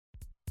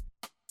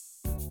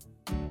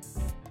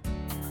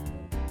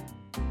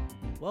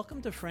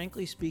Welcome to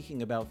Frankly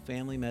Speaking About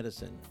Family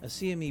Medicine, a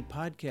CME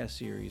podcast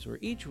series where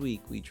each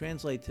week we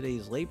translate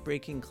today's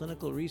late-breaking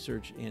clinical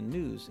research and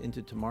news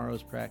into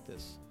tomorrow's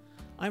practice.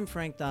 I'm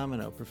Frank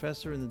Domino,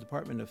 professor in the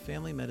Department of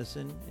Family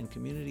Medicine and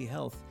Community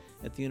Health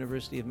at the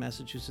University of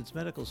Massachusetts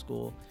Medical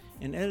School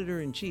and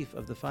editor-in-chief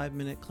of the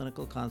 5-Minute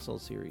Clinical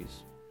Consult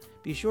series.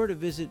 Be sure to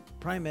visit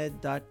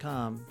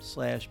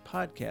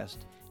primed.com/podcast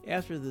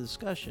after the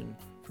discussion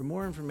for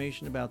more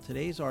information about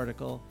today's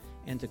article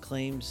and to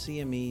claim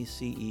CME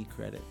CE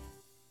credit.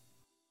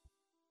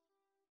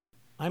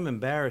 I'm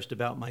embarrassed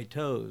about my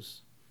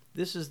toes.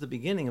 This is the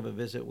beginning of a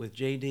visit with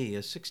JD,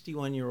 a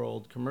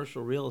 61-year-old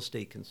commercial real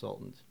estate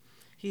consultant.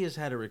 He has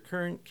had a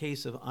recurrent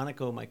case of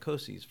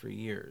onychomycosis for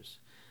years.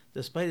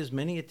 Despite his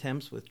many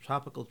attempts with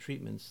topical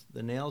treatments,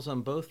 the nails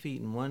on both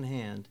feet and one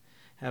hand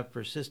have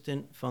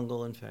persistent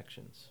fungal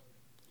infections.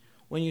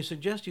 When you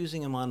suggest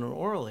using him on an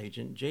oral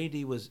agent,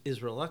 JD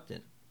is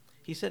reluctant.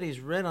 He said he's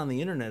read on the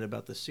internet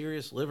about the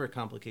serious liver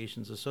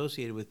complications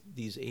associated with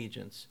these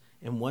agents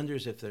and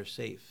wonders if they're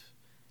safe.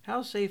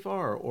 How safe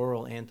are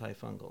oral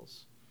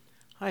antifungals?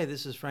 Hi,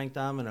 this is Frank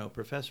Domino,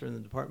 professor in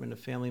the Department of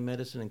Family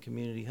Medicine and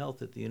Community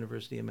Health at the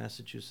University of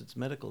Massachusetts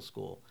Medical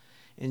School.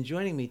 And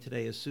joining me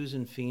today is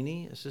Susan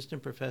Feeney,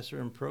 assistant professor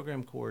and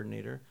program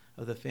coordinator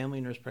of the Family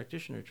Nurse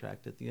Practitioner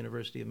track at the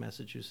University of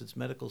Massachusetts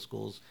Medical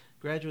School's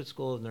Graduate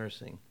School of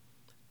Nursing.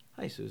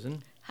 Hi,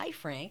 Susan. Hi,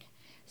 Frank.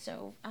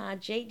 So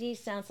JD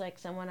sounds like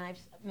someone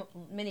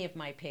many of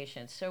my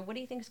patients. So what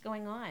do you think is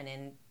going on?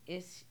 And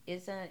is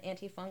an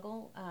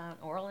antifungal,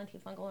 oral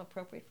antifungal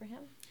appropriate for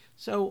him?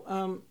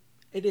 So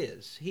it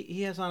is.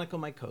 He has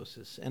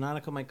onychomycosis. And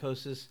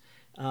onychomycosis,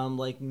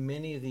 like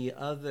many of the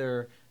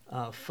other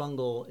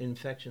fungal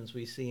infections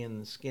we see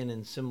in the skin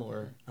and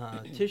similar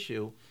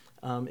tissue,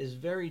 is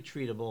very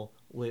treatable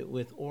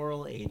with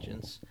oral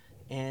agents.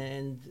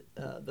 And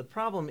the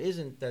problem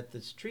isn't that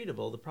it's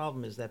treatable. The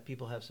problem is that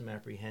people have some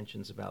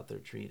apprehensions about their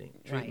treatment.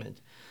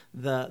 Right.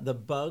 The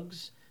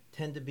bugs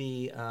tend to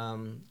be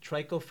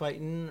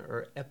trichophyton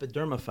or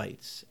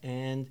epidermophytes.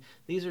 And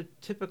these are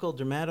typical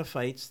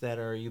dermatophytes that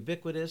are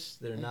ubiquitous.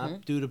 They're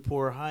not due to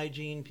poor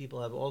hygiene.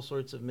 People have all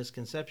sorts of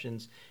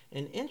misconceptions.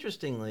 And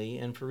interestingly,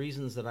 and for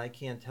reasons that I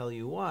can't tell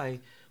you why,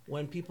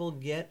 when people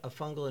get a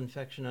fungal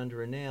infection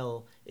under a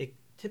nail, it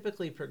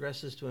typically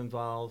progresses to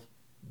involve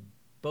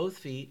both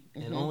feet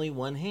and only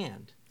one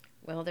hand.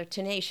 Well, they're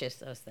tenacious,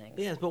 those things.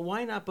 Yes, but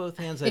why not both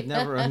hands? I've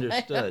never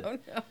understood. I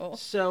don't know.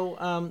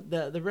 So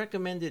the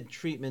recommended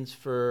treatments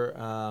for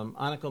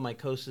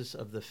onychomycosis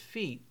of the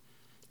feet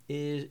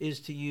is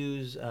to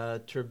use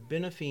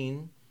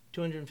terbinafine,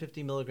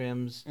 250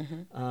 milligrams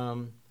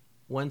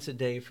once a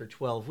day for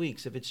 12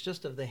 weeks. If it's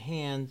just of the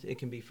hand, it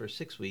can be for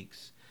 6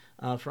 weeks.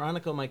 For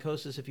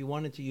onychomycosis, if you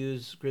wanted to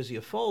use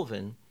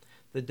griseofulvin,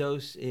 the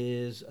dose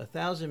is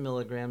 1,000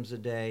 milligrams a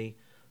day,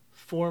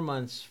 4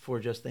 months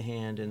for just the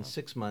hand and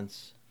 6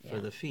 months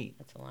for the feet.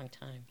 That's a long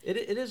time. It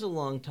is a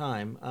long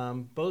time.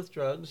 Both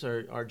drugs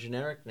are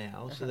generic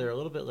now, so they're a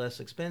little bit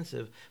less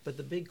expensive, but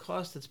the big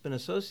cost that's been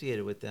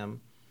associated with them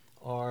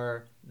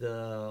are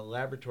the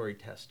laboratory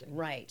testing.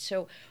 Right.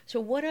 So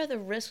what are the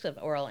risks of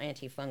oral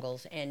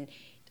antifungals, and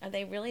are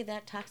they really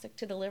that toxic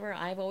to the liver?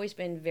 I've always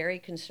been very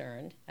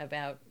concerned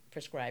about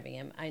prescribing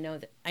them. I know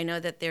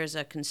that there's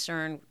a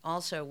concern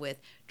also with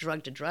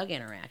drug-to-drug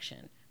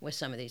interaction with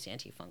some of these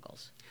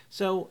antifungals.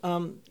 So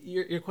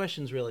your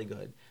question's really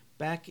good.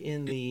 Back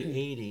in the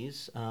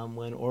 80s,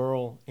 when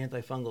oral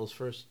antifungals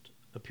first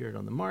appeared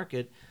on the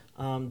market,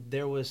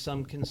 there was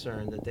some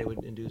concern that they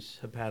would induce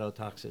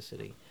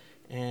hepatotoxicity.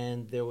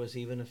 And there was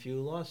even a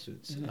few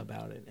lawsuits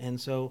about it. And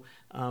so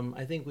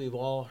I think we've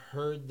all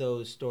heard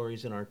those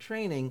stories in our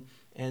training,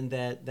 and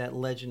that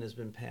legend has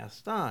been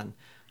passed on.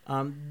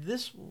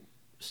 This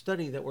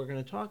study that we're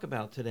going to talk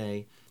about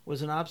today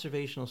was an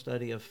observational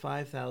study of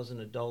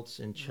 5,000 adults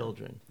and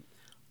children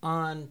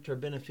on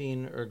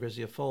terbinafine or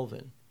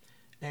griseofulvin,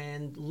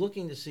 and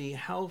looking to see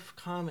how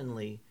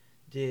commonly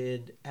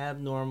did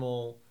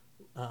abnormal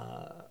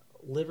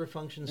liver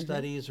function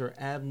studies or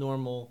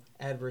abnormal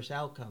adverse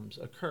outcomes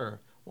occur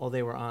while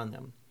they were on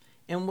them.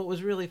 And what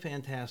was really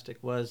fantastic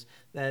was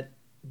that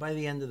by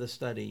the end of the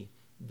study,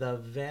 the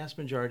vast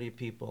majority of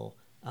people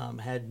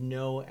had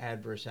no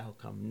adverse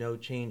outcome, no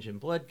change in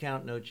blood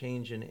count, no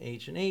change in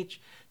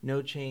H&H,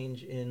 no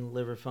change in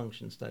liver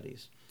function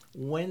studies.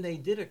 When they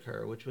did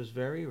occur, which was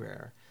very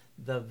rare,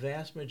 the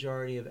vast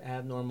majority of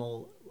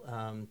abnormal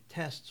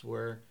tests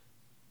were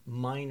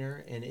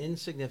minor and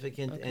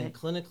insignificant and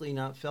clinically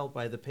not felt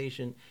by the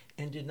patient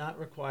and did not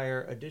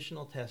require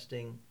additional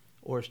testing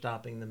or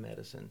stopping the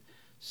medicine.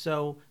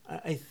 So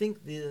I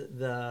think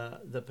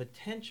the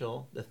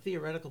potential, the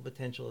theoretical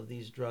potential of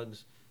these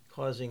drugs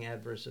causing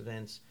adverse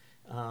events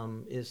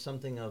is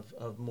something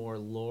of more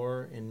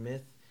lore and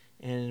myth.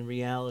 And in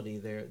reality,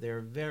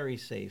 they're very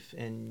safe,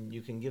 and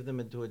you can give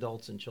them to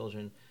adults and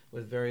children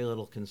with very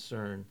little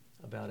concern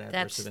about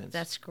adverse events.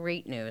 That's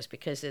great news,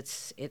 because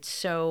it's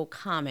so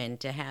common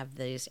to have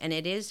these, and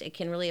it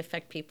can really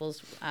affect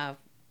people's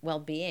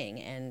well-being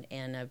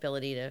and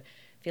ability to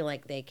feel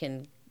like they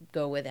can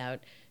go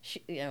without,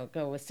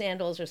 go with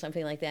sandals or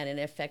something like that, and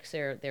it affects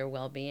their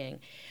well-being.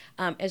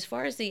 As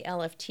far as the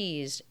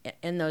LFTs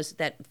and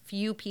that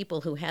few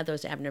people who had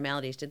those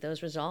abnormalities, did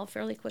those resolve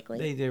fairly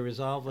quickly? They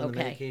resolved when the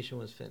Okay. medication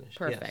was finished.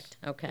 Perfect.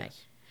 Yes. Okay.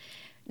 Yes.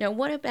 Now,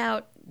 what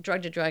about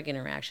drug-to-drug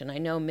interaction? I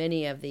know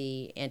many of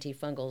the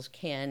antifungals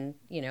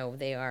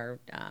they are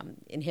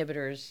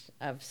inhibitors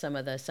of some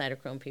of the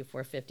cytochrome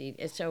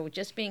P450. So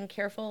just being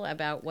careful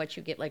about what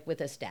you get, like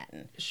with a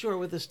statin. Sure,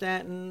 with a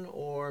statin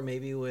or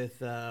maybe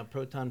with a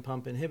proton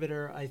pump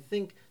inhibitor, I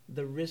think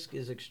the risk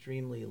is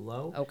extremely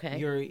low. Okay.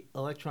 Your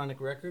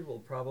electronic record will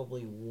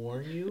probably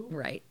warn you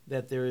Right.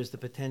 that there is the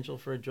potential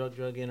for a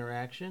drug-drug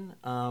interaction.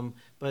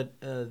 But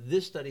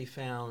this study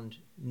found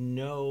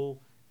no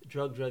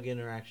drug-drug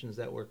interactions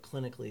that were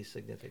clinically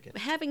significant.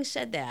 Having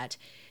said that,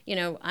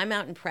 I'm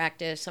out in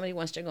practice. Somebody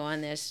wants to go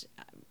on this.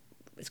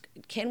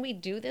 Can we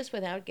do this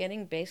without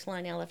getting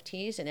baseline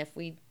LFTs? And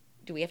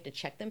do we have to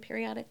check them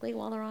periodically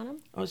while they're on them?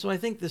 Oh, so I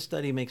think this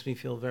study makes me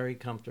feel very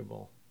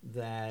comfortable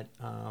that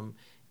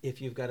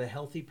if you've got a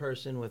healthy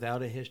person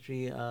without a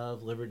history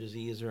of liver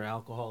disease or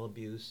alcohol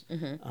abuse,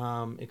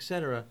 et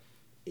cetera,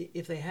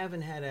 if they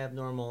haven't had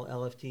abnormal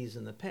LFTs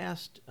in the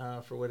past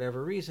for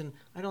whatever reason,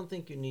 I don't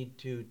think you need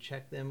to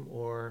check them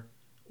or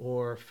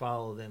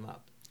follow them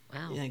up.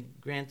 Wow.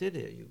 Granted,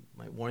 you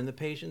might warn the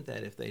patient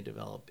that if they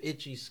develop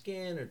itchy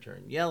skin or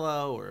turn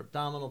yellow or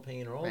abdominal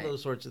pain or all Right.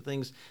 those sorts of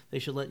things, they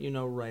should let you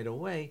know right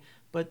away.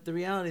 But the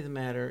reality of the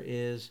matter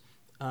is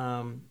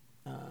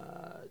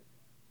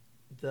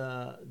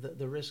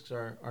the risks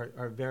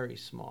are very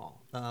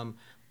small.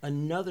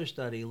 Another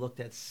study looked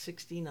at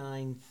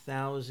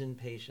 69,000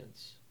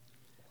 patients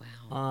Wow.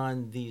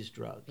 on these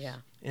drugs. Yeah.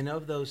 And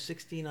of those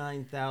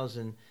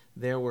 69,000,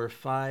 there were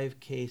 5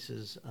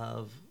 cases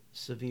of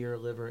severe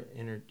liver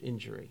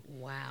injury.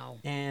 Wow.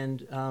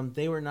 And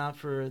they were not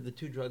for the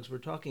 2 drugs we're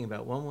talking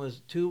about.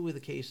 2 of the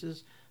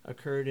cases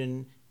occurred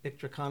in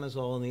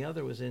itraconazole and the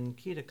other was in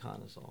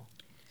ketoconazole.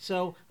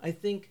 So I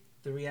think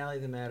the reality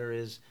of the matter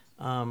is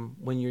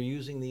when you're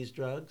using these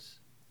drugs,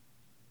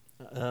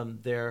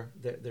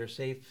 they're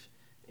safe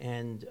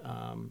and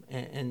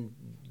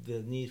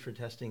the need for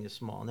testing is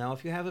small. Now,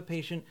 if you have a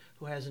patient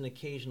who has an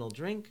occasional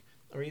drink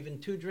or even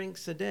 2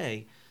 drinks a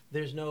day,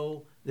 there's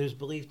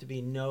believed to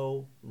be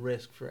no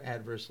risk for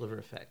adverse liver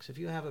effects. If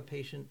you have a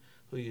patient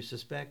who you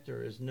suspect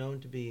or is known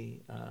to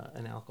be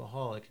an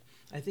alcoholic,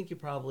 I think you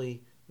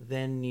probably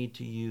then need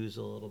to use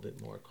a little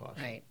bit more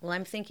caution. Right. Well,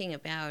 I'm thinking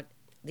about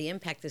the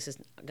impact this is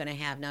going to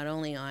have not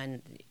only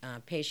on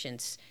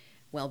patients'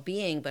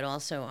 well-being, but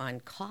also on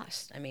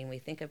cost. I mean, we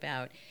think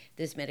about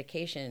this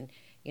medication,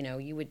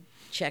 you would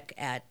check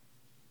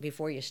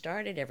before you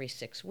started every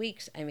 6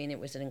 weeks. I mean, it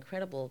was an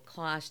incredible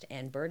cost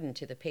and burden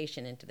to the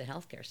patient and to the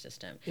healthcare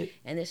system.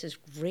 And this is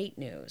great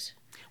news.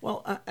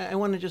 Well, I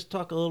want to just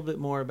talk a little bit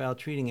more about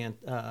treating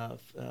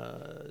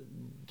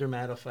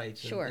dermatophytes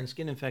Sure. and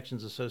skin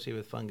infections associated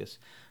with fungus.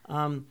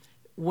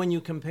 When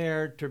you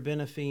compare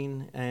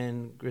terbinafine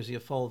and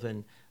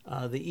griseofulvin,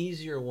 the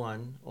easier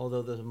one,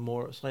 although the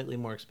slightly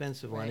more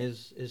expensive one, Right.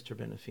 is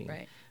terbinafine.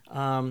 Right.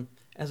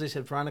 As I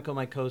said, for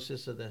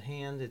onychomycosis of the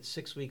hand, it's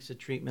 6 weeks of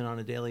treatment on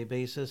a daily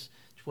basis,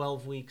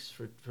 12 weeks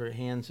for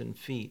hands and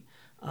feet.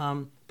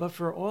 But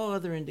for all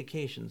other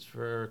indications,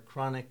 for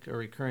chronic or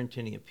recurrent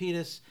tinea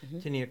pedis,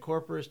 tinea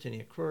corporis,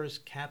 tinea cruris,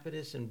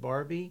 capitis, and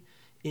Barbie,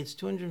 it's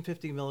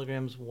 250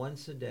 milligrams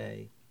once a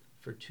day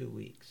for 2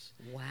 weeks.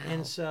 Wow.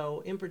 And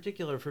so, in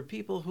particular, for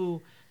people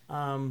who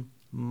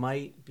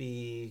might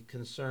be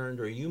concerned,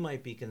 or you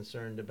might be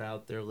concerned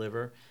about their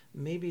liver,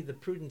 maybe the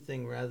prudent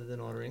thing rather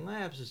than ordering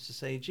labs is to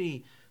say,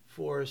 gee,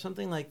 for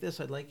something like this,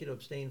 I'd like you to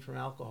abstain from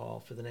alcohol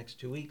for the next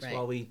 2 weeks Right.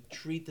 while we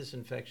treat this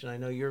infection. I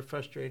know you're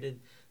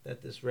frustrated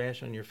that this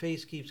rash on your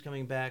face keeps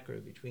coming back or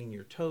between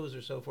your toes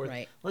or so forth.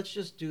 Right. Let's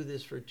just do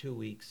this for 2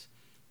 weeks.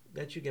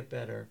 Let you get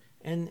better.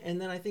 And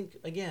then I think,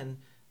 again,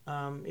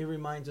 it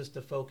reminds us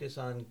to focus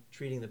on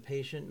treating the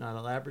patient, not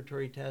a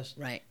laboratory test.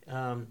 Right.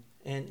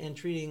 And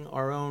treating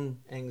our own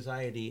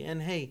anxiety.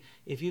 And hey,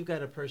 if you've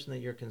got a person that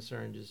you're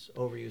concerned is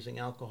overusing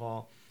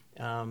alcohol,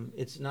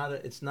 it's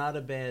not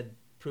a bad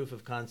proof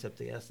of concept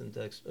to ask them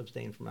to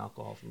abstain from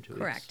alcohol from 2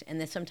 weeks. Correct. And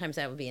then sometimes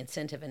that would be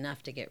incentive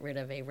enough to get rid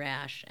of a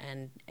rash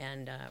and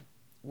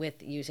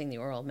with using the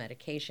oral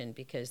medication,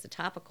 because the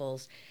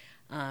topicals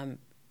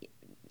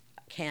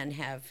can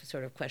have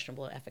sort of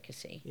questionable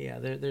efficacy. Yeah,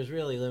 there's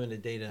really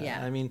limited data.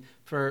 Yeah. I mean,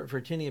 for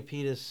tinea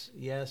pedis,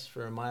 yes,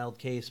 for a mild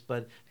case,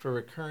 but for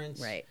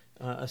recurrence, Right.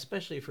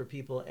 Especially for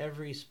people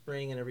every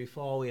spring and every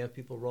fall, we have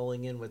people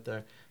rolling in with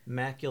their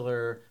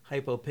macular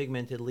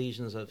hypopigmented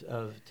lesions of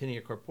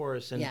tinea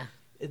corporis, and Yeah.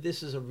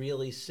 this is a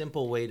really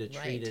simple way to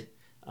treat Right. it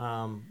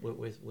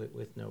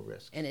with no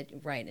risk. And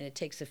it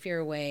takes the fear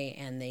away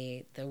and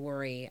the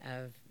worry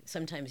of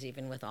sometimes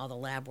even with all the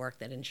lab work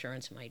that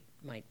insurance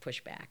might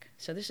push back.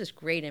 So this is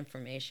great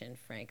information,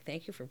 Frank.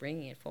 Thank you for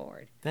bringing it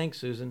forward. Thanks,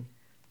 Susan.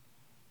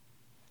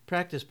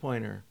 Practice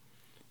pointer.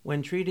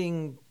 When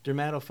treating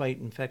dermatophyte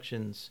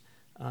infections,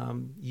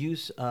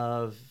 use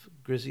of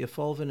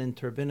griseofulvin and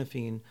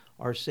terbinafine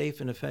are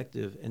safe and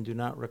effective and do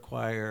not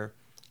require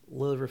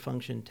liver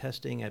function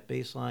testing at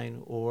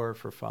baseline or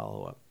for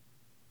follow-up.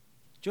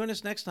 Join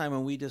us next time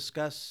when we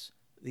discuss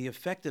the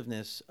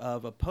effectiveness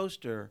of a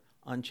poster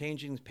on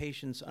changing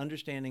patients'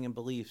 understanding and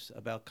beliefs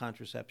about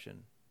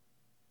contraception.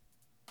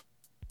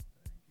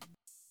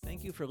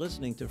 Thank you for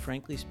listening to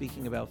Frankly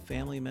Speaking About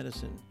Family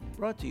Medicine,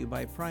 brought to you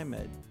by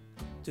Pri-Med.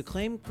 To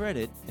claim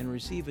credit and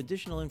receive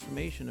additional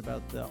information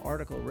about the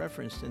article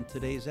referenced in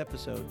today's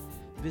episode,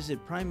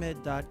 visit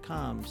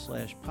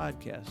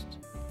primed.com/podcast,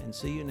 and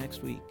see you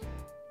next week.